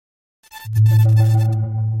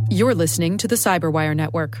You're listening to the Cyberwire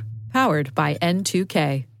Network, powered by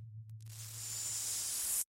N2K.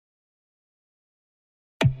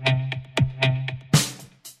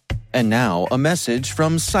 And now, a message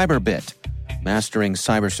from Cyberbit. Mastering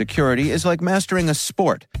cybersecurity is like mastering a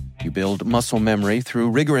sport. You build muscle memory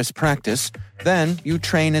through rigorous practice, then you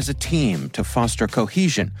train as a team to foster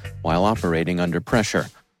cohesion while operating under pressure.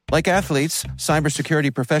 Like athletes,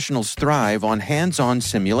 cybersecurity professionals thrive on hands-on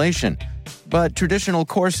simulation. But traditional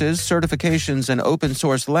courses, certifications, and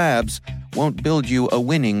open-source labs won't build you a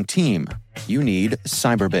winning team. You need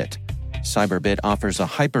Cyberbit. Cyberbit offers a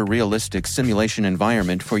hyper-realistic simulation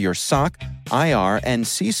environment for your SOC, IR, and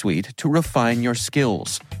C-suite to refine your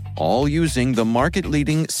skills, all using the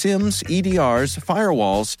market-leading SIMs, EDRs,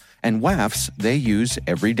 firewalls, and WAFs they use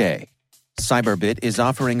every day. Cyberbit is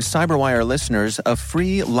offering Cyberwire listeners a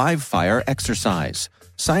free live-fire exercise.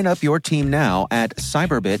 Sign up your team now at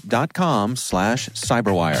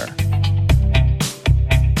cyberbit.com/cyberwire.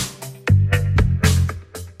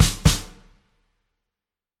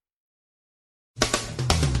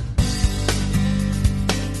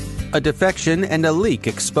 A defection and a leak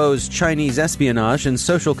exposed Chinese espionage and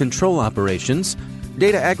social control operations.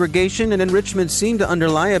 Data aggregation and enrichment seem to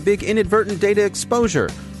underlie a big inadvertent data exposure.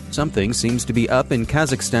 Something seems to be up in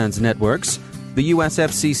Kazakhstan's networks. The US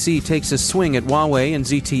FCC takes a swing at Huawei and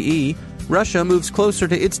ZTE. Russia moves closer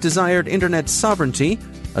to its desired internet sovereignty.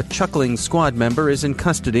 A Chuckling Squad member is in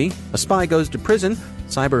custody. A spy goes to prison.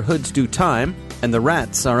 Cyber hoods do time. And the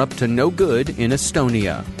rats are up to no good in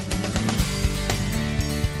Estonia.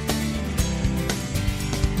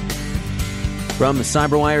 From the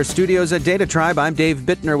Cyberwire studios at Data Tribe, I'm Dave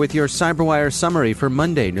Bittner with your Cyberwire summary for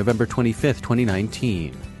Monday, November 25th,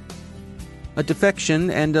 2019. A defection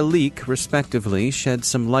and a leak, respectively, shed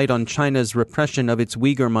some light on China's repression of its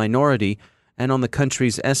Uyghur minority and on the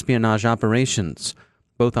country's espionage operations.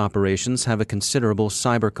 Both operations have a considerable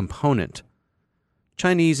cyber component.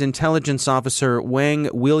 Chinese intelligence officer Wang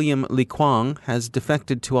William Liquang has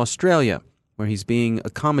defected to Australia, where he's being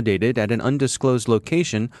accommodated at an undisclosed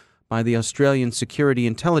location by the Australian Security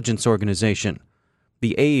Intelligence Organization.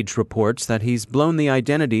 The Age reports that he's blown the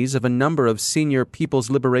identities of a number of senior People's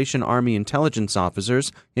Liberation Army intelligence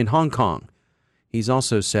officers in Hong Kong. He's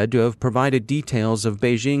also said to have provided details of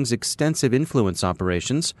Beijing's extensive influence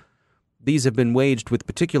operations. These have been waged with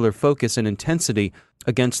particular focus and intensity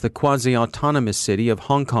against the quasi-autonomous city of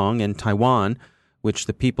Hong Kong and Taiwan, which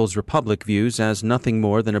the People's Republic views as nothing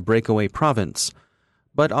more than a breakaway province.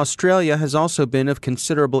 But Australia has also been of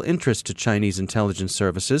considerable interest to Chinese intelligence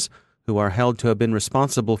services, who are held to have been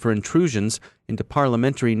responsible for intrusions into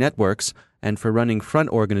parliamentary networks and for running front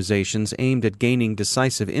organizations aimed at gaining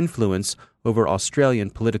decisive influence over Australian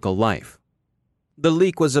political life. The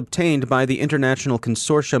leak was obtained by the International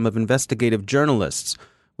Consortium of Investigative Journalists,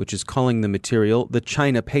 which is calling the material the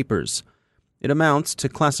China Papers. It amounts to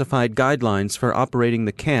classified guidelines for operating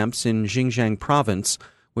the camps in Xinjiang province,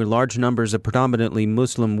 where large numbers of predominantly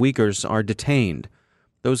Muslim Uyghurs are detained.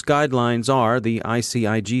 Those guidelines are, the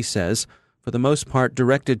ICIG says, for the most part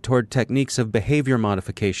directed toward techniques of behavior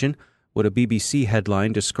modification, what a BBC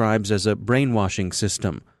headline describes as a brainwashing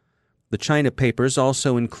system. The China Papers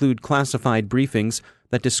also include classified briefings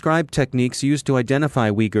that describe techniques used to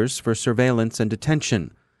identify Uyghurs for surveillance and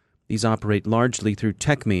detention. These operate largely through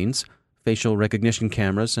tech means, facial recognition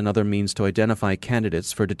cameras and other means to identify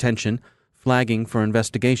candidates for detention, flagging for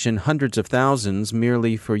investigation hundreds of thousands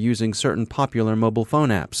merely for using certain popular mobile phone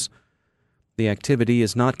apps. The activity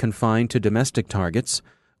is not confined to domestic targets.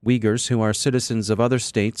 Uyghurs who are citizens of other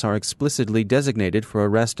states are explicitly designated for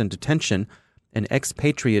arrest and detention, and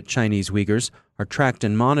expatriate Chinese Uyghurs are tracked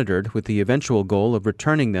and monitored with the eventual goal of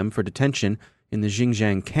returning them for detention in the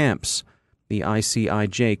Xinjiang camps. The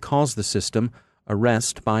ICIJ calls the system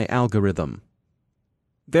arrest by algorithm.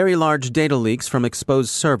 Very large data leaks from exposed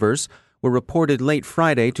servers were reported late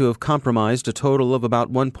Friday to have compromised a total of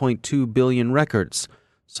about 1.2 billion records,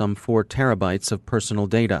 some 4 terabytes of personal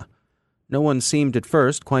data. No one seemed at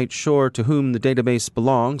first quite sure to whom the database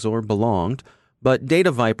belongs or belonged, but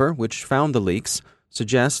Data Viper, which found the leaks,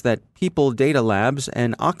 suggests that People Data Labs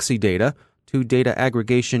and Oxydata, 2 data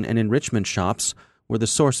aggregation and enrichment shops, were the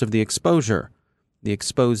source of the exposure. The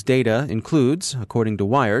exposed data includes, according to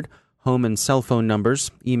Wired, home and cell phone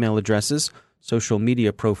numbers, email addresses, social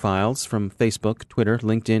media profiles from Facebook, Twitter,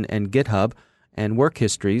 LinkedIn, and GitHub, and work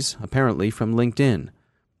histories, apparently from LinkedIn.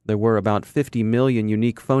 There were about 50 million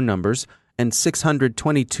unique phone numbers and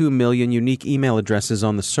 622 million unique email addresses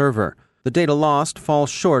on the server. The data lost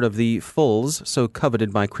falls short of the fulls so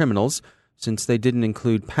coveted by criminals, since they didn't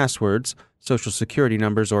include passwords, social security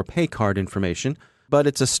numbers, or pay card information, but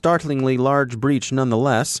it's a startlingly large breach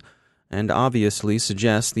nonetheless, and obviously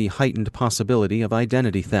suggests the heightened possibility of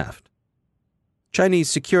identity theft. Chinese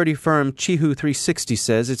security firm Qihu 360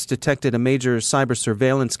 says it's detected a major cyber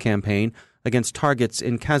surveillance campaign against targets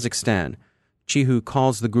in Kazakhstan. Qihu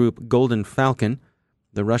calls the group Golden Falcon.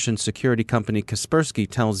 The Russian security company Kaspersky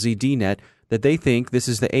tells ZDNet that they think this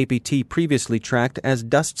is the APT previously tracked as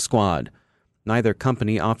Dust Squad. Neither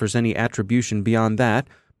company offers any attribution beyond that,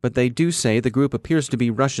 but they do say the group appears to be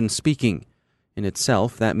Russian-speaking. In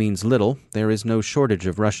itself, that means little. There is no shortage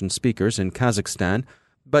of Russian speakers in Kazakhstan,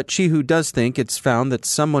 but Qihu does think it's found that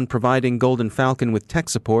someone providing Golden Falcon with tech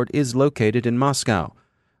support is located in Moscow.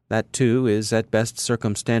 That, too, is at best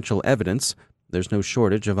circumstantial evidence. There's no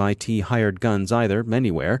shortage of IT-hired guns either,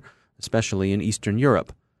 anywhere, especially in Eastern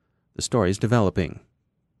Europe. The story's developing.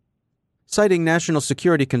 Citing national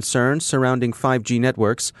security concerns surrounding 5G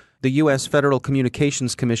networks, the U.S. Federal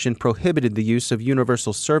Communications Commission prohibited the use of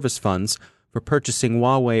universal service funds for purchasing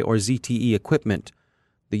Huawei or ZTE equipment.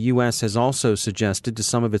 The U.S. has also suggested to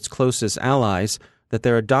some of its closest allies that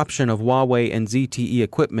their adoption of Huawei and ZTE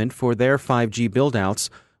equipment for their 5G build-outs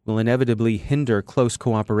will inevitably hinder close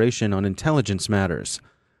cooperation on intelligence matters.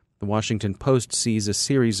 The Washington Post sees a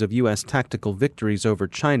series of U.S. tactical victories over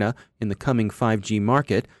China in the coming 5G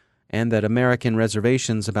market, and that American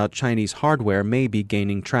reservations about Chinese hardware may be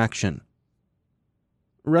gaining traction.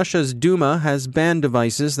 Russia's Duma has banned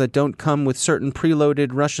devices that don't come with certain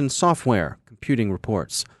preloaded Russian software, computing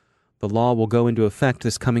reports. The law will go into effect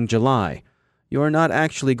this coming July. You are not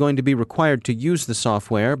actually going to be required to use the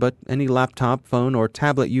software, but any laptop, phone, or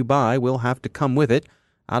tablet you buy will have to come with it,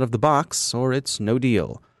 out of the box, or it's no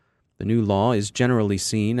deal. The new law is generally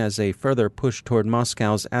seen as a further push toward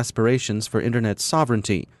Moscow's aspirations for Internet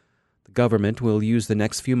sovereignty. The government will use the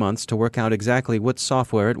next few months to work out exactly what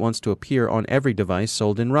software it wants to appear on every device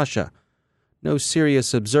sold in Russia. No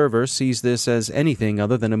serious observer sees this as anything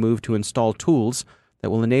other than a move to install tools that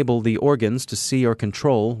will enable the organs to see or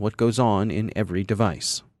control what goes on in every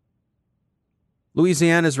device.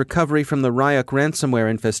 Louisiana's recovery from the Ryuk ransomware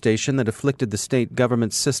infestation that afflicted the state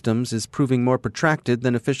government's systems is proving more protracted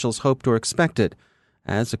than officials hoped or expected,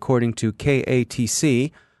 as, according to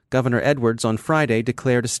KATC, Governor Edwards on Friday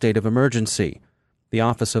declared a state of emergency. The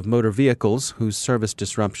Office of Motor Vehicles, whose service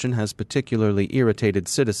disruption has particularly irritated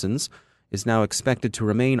citizens, is now expected to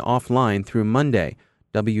remain offline through Monday,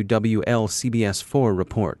 WWL-CBS4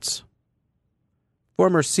 reports.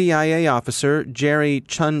 Former CIA officer Jerry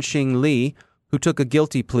Chun-Shing Lee, who took a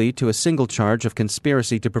guilty plea to a single charge of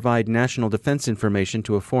conspiracy to provide national defense information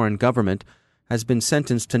to a foreign government, has been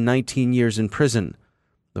sentenced to 19 years in prison.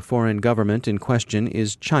 The foreign government in question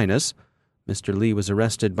is China's. Mr. Lee was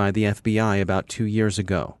arrested by the FBI about 2 years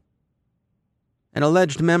ago. An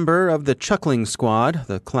alleged member of the Chuckling Squad,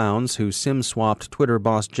 the clowns who SIM-swapped Twitter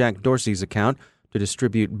boss Jack Dorsey's account to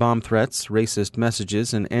distribute bomb threats, racist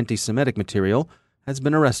messages, and anti-Semitic material, has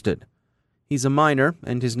been arrested. He's a minor,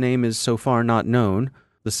 and his name is so far not known.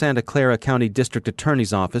 The Santa Clara County District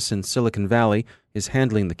Attorney's Office in Silicon Valley is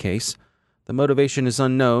handling the case. The motivation is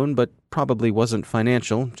unknown, but probably wasn't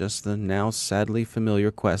financial, just the now sadly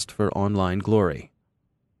familiar quest for online glory.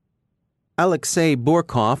 Alexei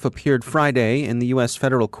Burkov appeared Friday in the U.S.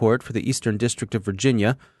 federal court for the Eastern District of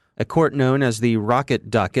Virginia, a court known as the Rocket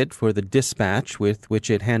Docket for the dispatch with which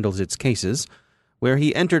it handles its cases, where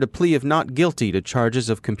he entered a plea of not guilty to charges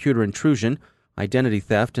of computer intrusion, identity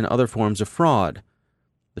theft, and other forms of fraud.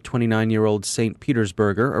 The 29-year-old St.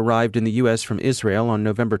 Petersburger arrived in the U.S. from Israel on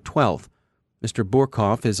November 12th. Mr.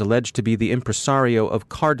 Burkov is alleged to be the impresario of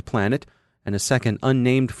Card Planet and a second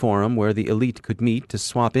unnamed forum where the elite could meet to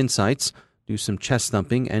swap insights, do some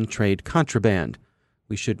chest-thumping, and trade contraband.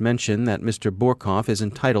 We should mention that Mr. Burkov is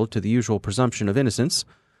entitled to the usual presumption of innocence,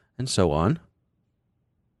 and so on.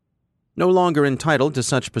 No longer entitled to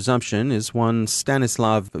such presumption is one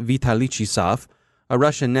Stanislav Vitalichisov, a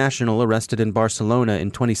Russian national arrested in Barcelona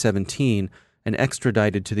in 2017 and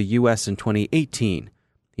extradited to the U.S. in 2018.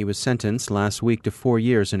 He was sentenced last week to 4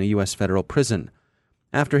 years in a U.S. federal prison.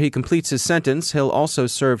 After he completes his sentence, he'll also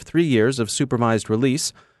serve 3 years of supervised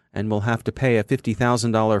release and will have to pay a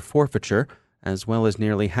 $50,000 forfeiture, as well as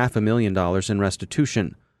nearly $500,000 in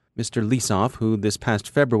restitution. Mr. Lisov, who this past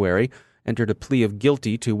February entered a plea of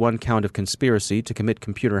guilty to one count of conspiracy to commit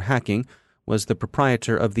computer hacking, was the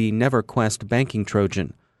proprietor of the NeverQuest banking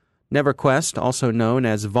Trojan. NeverQuest, also known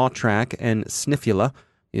as Vautrak and Snifula,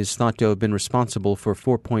 is thought to have been responsible for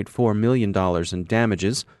 $4.4 million in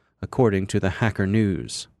damages, according to the Hacker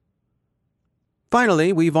News.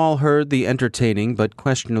 Finally, we've all heard the entertaining but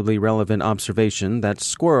questionably relevant observation that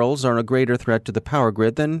squirrels are a greater threat to the power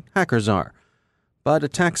grid than hackers are. But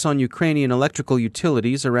attacks on Ukrainian electrical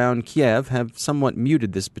utilities around Kiev have somewhat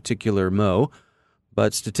muted this particular mo,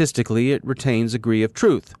 but statistically it retains a degree of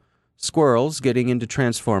truth. Squirrels getting into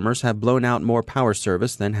transformers have blown out more power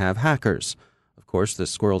service than have hackers. Of course, the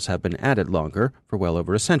squirrels have been at it longer, for well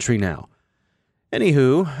over a century now.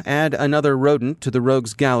 Anywho, add another rodent to the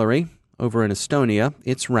rogues gallery. Over in Estonia,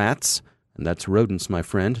 it's rats. And that's rodents, my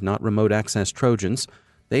friend, not remote access Trojans.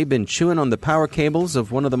 They've been chewing on the power cables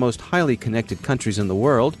of one of the most highly connected countries in the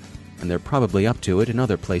world, and they're probably up to it in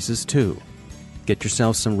other places, too. Get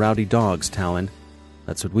yourself some rowdy dogs, Talon.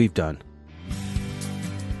 That's what we've done.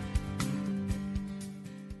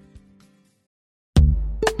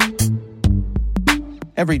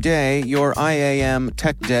 Every day, your IAM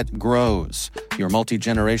tech debt grows. Your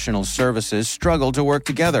multi-generational services struggle to work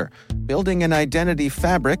together. Building an identity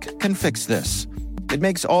fabric can fix this. It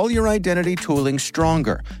makes all your identity tooling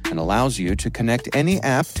stronger and allows you to connect any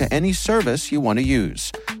app to any service you want to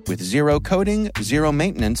use, with zero coding, zero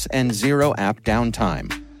maintenance, and zero app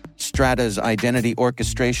downtime. Strata's identity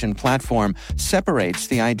orchestration platform separates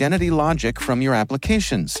the identity logic from your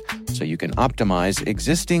applications, so you can optimize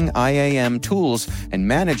existing IAM tools and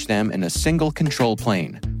manage them in a single control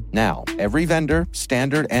plane. Now, every vendor,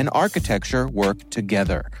 standard, and architecture work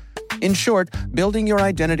together. In short, building your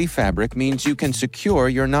identity fabric means you can secure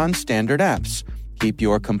your non-standard apps, keep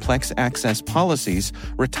your complex access policies,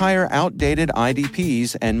 retire outdated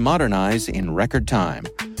IDPs, and modernize in record time.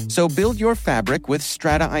 So build your fabric with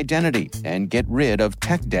Strata Identity and get rid of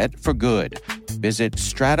tech debt for good. Visit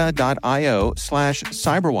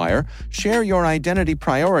strata.io/cyberwire, share your identity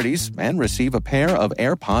priorities, and receive a pair of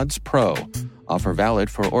AirPods Pro. Offer valid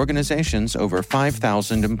for organizations over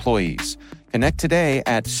 5,000 employees. Connect today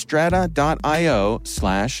at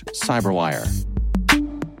strata.io/cyberwire.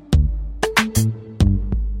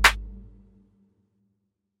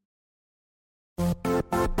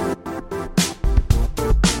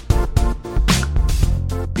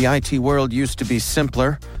 The IT world used to be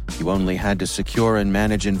simpler. You only had to secure and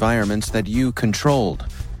manage environments that you controlled.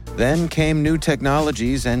 Then came new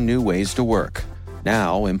technologies and new ways to work.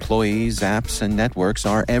 Now, employees, apps, and networks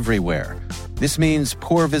are everywhere. This means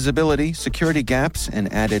poor visibility, security gaps,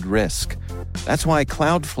 and added risk. That's why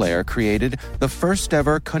Cloudflare created the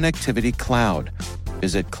first-ever connectivity cloud.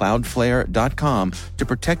 Visit cloudflare.com to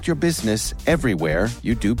protect your business everywhere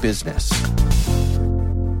you do business.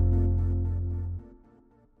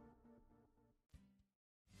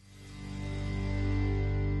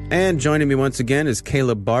 And joining me once again is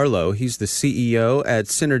Caleb Barlow. He's the CEO at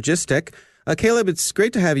Synergistic. Caleb, it's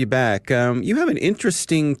great to have you back. You have an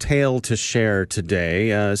interesting tale to share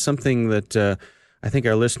today, something that I think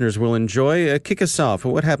our listeners will enjoy. Kick us off.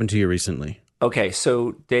 What happened to you recently? Okay,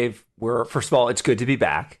 so Dave, first of all, it's good to be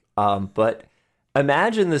back. But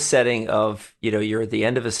imagine the setting of, you're at the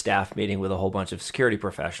end of a staff meeting with a whole bunch of security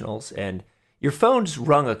professionals, and your phone's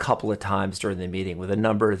rung a couple of times during the meeting with a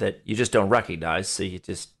number that you just don't recognize, so you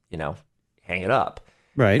just hang it up.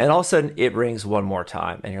 Right. And all of a sudden it rings one more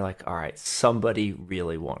time and you're like, all right, somebody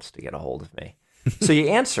really wants to get a hold of me. So you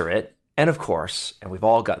answer it. And of course, and we've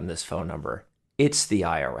all gotten this phone number, it's the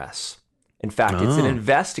IRS. In fact, it's an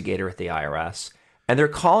investigator at the IRS, and they're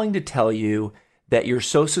calling to tell you that your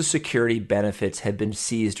Social Security benefits have been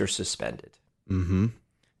seized or suspended. Mm-hmm.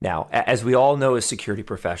 Now, as we all know as security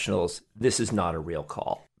professionals, this is not a real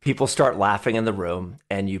call. People start laughing in the room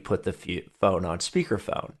and you put the phone on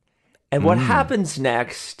speakerphone. And what happens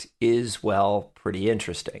next is, well, pretty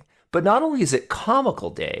interesting. But not only is it comical,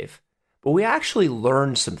 Dave, but we actually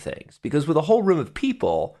learned some things, because with a whole room of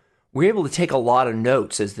people, we were able to take a lot of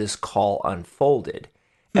notes as this call unfolded.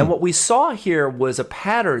 And what we saw here was a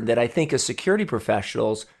pattern that I think as security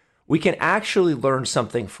professionals, we can actually learn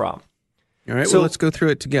something from. All right, well, let's go through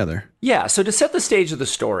it together. Yeah, so to set the stage of the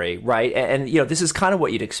story, right, and this is kind of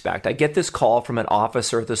what you'd expect. I get this call from an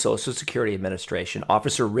officer at the Social Security Administration,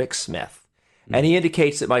 Officer Rick Smith, and he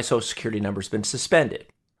indicates that my Social Security number's been suspended.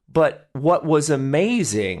 But what was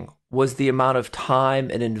amazing was the amount of time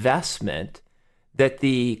and investment that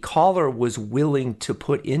the caller was willing to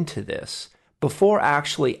put into this before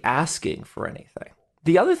actually asking for anything.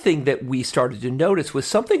 The other thing that we started to notice was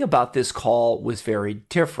something about this call was very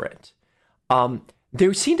different.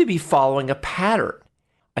 They seemed to be following a pattern.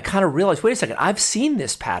 I kind of realized, wait a second, I've seen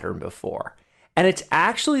this pattern before. And it's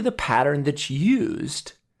actually the pattern that's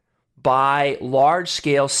used by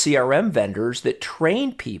large-scale CRM vendors that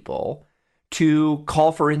train people to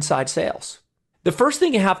call for inside sales. The first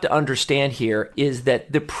thing you have to understand here is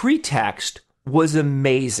that the pretext was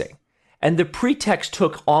amazing. And the pretext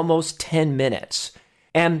took almost 10 minutes.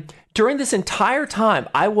 And during this entire time,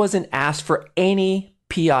 I wasn't asked for any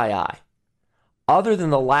PII. other than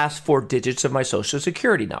the last 4 digits of my social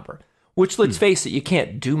security number, which, let's face it, you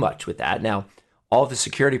can't do much with that. Now, all the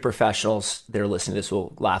security professionals that are listening to this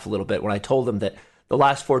will laugh a little bit when I told them that the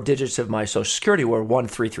last 4 digits of my social security were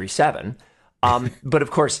 1337. But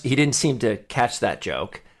of course, he didn't seem to catch that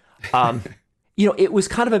joke. It was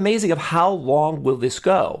kind of amazing of how long will this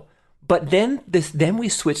go? But then we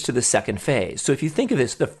switched to the second phase. So if you think of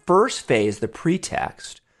this, the first phase, the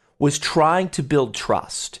pretext, was trying to build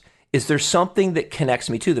trust. Is there something that connects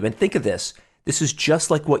me to them? And think of this. This is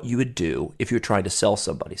just like what you would do if you're trying to sell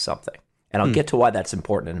somebody something. And I'll get to why that's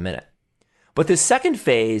important in a minute. But the second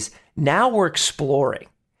phase, now we're exploring.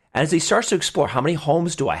 And as he starts to explore, how many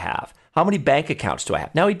homes do I have? How many bank accounts do I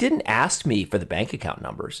have? Now, he didn't ask me for the bank account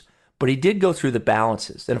numbers, but he did go through the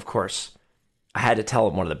balances. And of course, I had to tell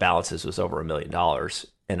him one of the balances was over $1 million.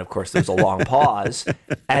 And of course, there's a long pause,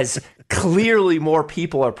 as clearly more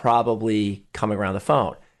people are probably coming around the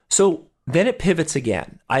phone. So then it pivots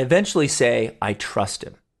again. I eventually say, I trust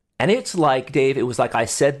him. And it's like, Dave, it was like I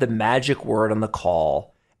said the magic word on the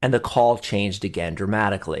call, and the call changed again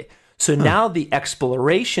dramatically. So now the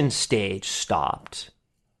exploration stage stopped,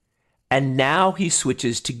 and now he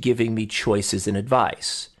switches to giving me choices and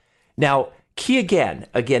advice. Now, key again,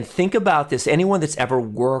 think about this. Anyone that's ever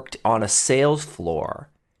worked on a sales floor,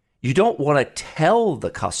 you don't want to tell the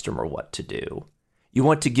customer what to do. You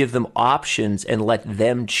want to give them options and let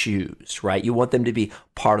them choose, right? You want them to be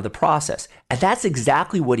part of the process. And that's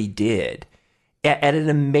exactly what he did at an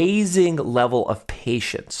amazing level of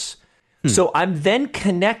patience. So I'm then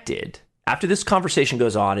connected, after this conversation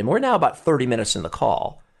goes on, and we're now about 30 minutes in the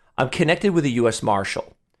call, I'm connected with a U.S.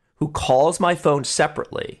 Marshal who calls my phone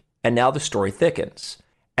separately, and now the story thickens.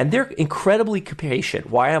 And they're incredibly patient.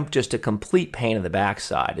 Why I'm just a complete pain in the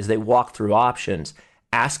backside as they walk through options,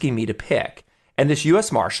 asking me to pick. And this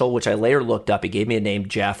U.S. Marshal, which I later looked up, he gave me a name,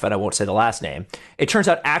 Jeff, and I won't say the last name. It turns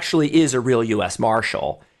out actually is a real U.S.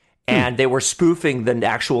 Marshal. And they were spoofing the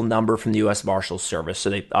actual number from the U.S. Marshals Service. So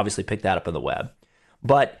they obviously picked that up on the web.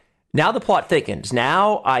 But now the plot thickens.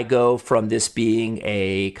 Now I go from this being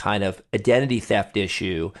a kind of identity theft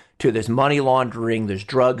issue to there's money laundering, there's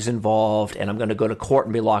drugs involved, and I'm going to go to court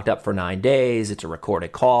and be locked up for 9 days. It's a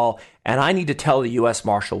recorded call. And I need to tell the U.S.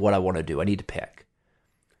 Marshal what I want to do. I need to pick.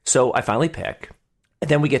 So I finally pick, and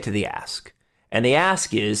then we get to the ask. And the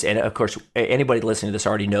ask is, and of course, anybody listening to this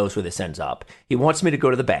already knows where this ends up. He wants me to go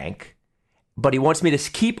to the bank, but he wants me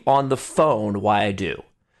to keep on the phone while I do.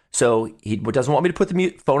 So he doesn't want me to put the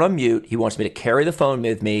phone on mute. He wants me to carry the phone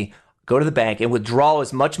with me, go to the bank, and withdraw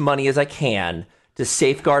as much money as I can to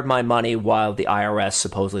safeguard my money while the IRS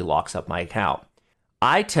supposedly locks up my account.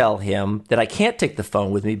 I tell him that I can't take the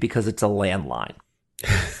phone with me because it's a landline.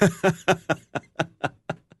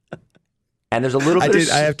 And there's a little bit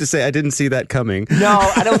I have to say, I didn't see that coming. No,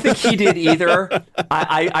 I don't think he did either.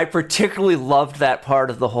 I particularly loved that part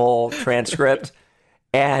of the whole transcript.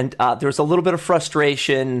 And there was a little bit of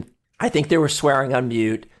frustration. I think they were swearing on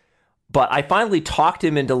mute. But I finally talked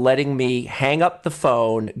him into letting me hang up the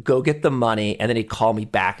phone, go get the money, and then he'd call me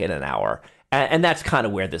back in an hour. And that's kind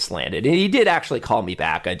of where this landed. And he did actually call me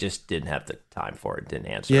back. I just didn't have the time for it, didn't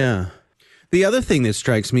answer. Yeah. The other thing that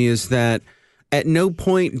strikes me is that at no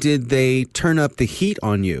point did they turn up the heat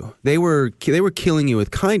on you. They were killing you with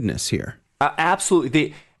kindness here.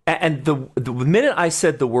 Absolutely. The minute I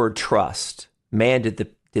said the word trust, man,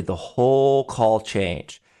 did the whole call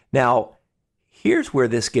change. Now, here's where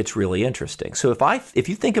this gets really interesting. So if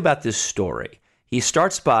you think about this story, he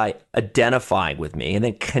starts by identifying with me and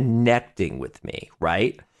then connecting with me,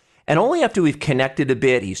 right? And only after we've connected a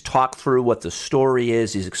bit, he's talked through what the story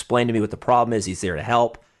is, he's explained to me what the problem is, he's there to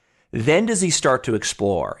help. Then does he start to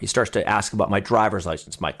explore? He starts to ask about my driver's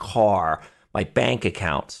license, my car, my bank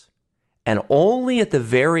accounts. And only at the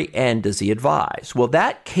very end does he advise. Well,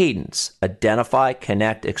 that cadence, identify,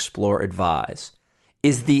 connect, explore, advise,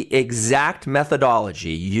 is the exact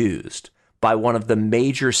methodology used by one of the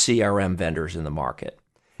major CRM vendors in the market.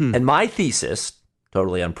 And my thesis,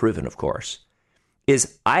 totally unproven, of course,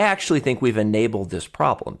 is I actually think we've enabled this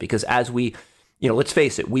problem because as we, let's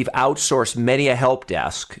face it, we've outsourced many a help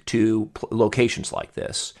desk to locations like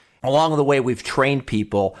this. Along the way, we've trained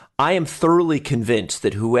people. I am thoroughly convinced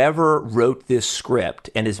that whoever wrote this script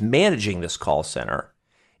and is managing this call center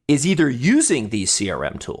is either using these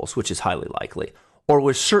CRM tools, which is highly likely, or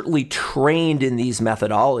was certainly trained in these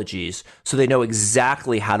methodologies so they know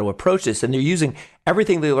exactly how to approach this. And they're using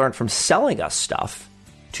everything they learned from selling us stuff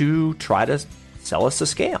to try to sell us a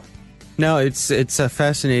scam. No, it's a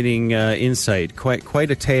fascinating insight,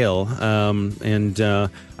 quite a tale, and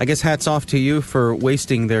I guess hats off to you for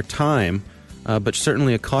wasting their time, but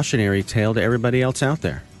certainly a cautionary tale to everybody else out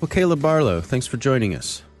there. Well, Caleb Barlow, thanks for joining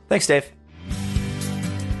us. Thanks, Dave.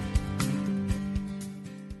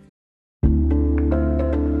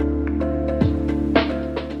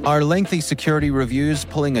 Are lengthy security reviews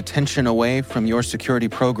pulling attention away from your security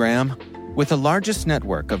program? With the largest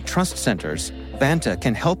network of trust centers, Vanta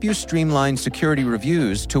can help you streamline security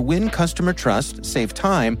reviews to win customer trust, save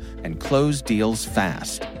time, and close deals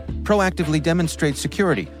fast. Proactively demonstrate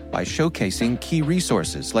security by showcasing key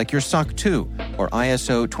resources like your SOC 2 or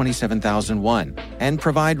ISO 27001 and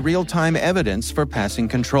provide real-time evidence for passing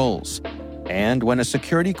controls. And when a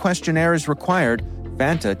security questionnaire is required,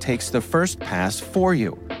 Vanta takes the first pass for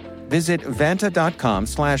you. Visit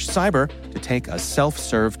vanta.com/cyber to take a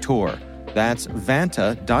self-serve tour. That's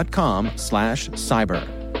vanta.com/cyber.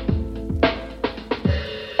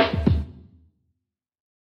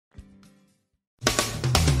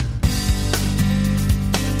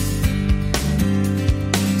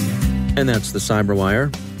 And that's the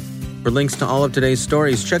Cyberwire. For links to all of today's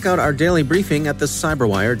stories, check out our daily briefing at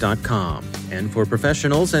thecyberwire.com. And for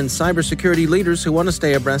professionals and cybersecurity leaders who want to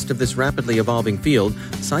stay abreast of this rapidly evolving field,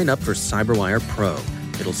 sign up for Cyberwire Pro.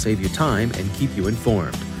 It'll save you time and keep you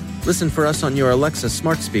informed. Listen for us on your Alexa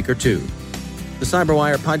smart speaker, too. The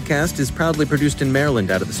Cyberwire podcast is proudly produced in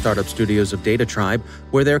Maryland out of the startup studios of Data Tribe,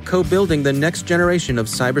 where they're co-building the next generation of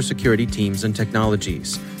cybersecurity teams and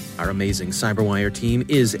technologies. Our amazing Cyberwire team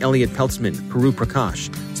is Elliot Peltzman, Puru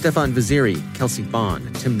Prakash, Stefan Vaziri, Kelsey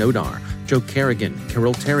Bond, Tim Nodar, Joe Kerrigan,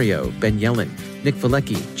 Carol Terrio, Ben Yellen, Nick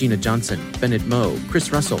Valecki, Gina Johnson, Bennett Moe,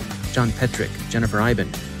 Chris Russell, John Petrick, Jennifer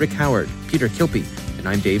Iben, Rick Howard, Peter Kilpie, and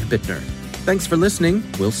I'm Dave Bittner. Thanks for listening.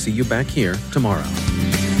 We'll see you back here tomorrow.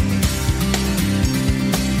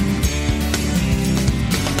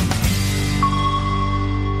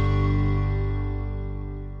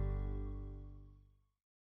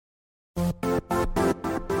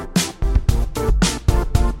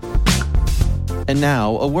 And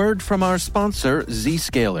now, a word from our sponsor,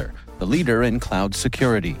 Zscaler, the leader in cloud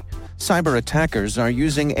security. Cyber attackers are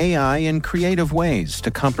using AI in creative ways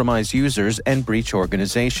to compromise users and breach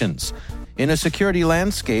organizations. In a security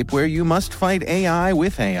landscape where you must fight AI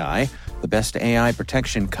with AI, the best AI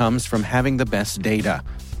protection comes from having the best data.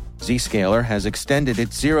 Zscaler has extended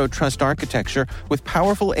its zero-trust architecture with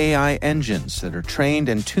powerful AI engines that are trained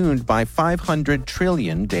and tuned by 500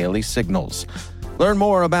 trillion daily signals. Learn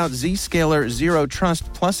more about Zscaler Zero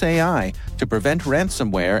Trust Plus AI to prevent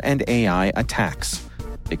ransomware and AI attacks.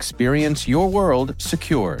 Experience your world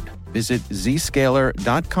secured. Visit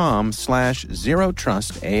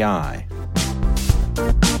zscaler.com/zerotrustai.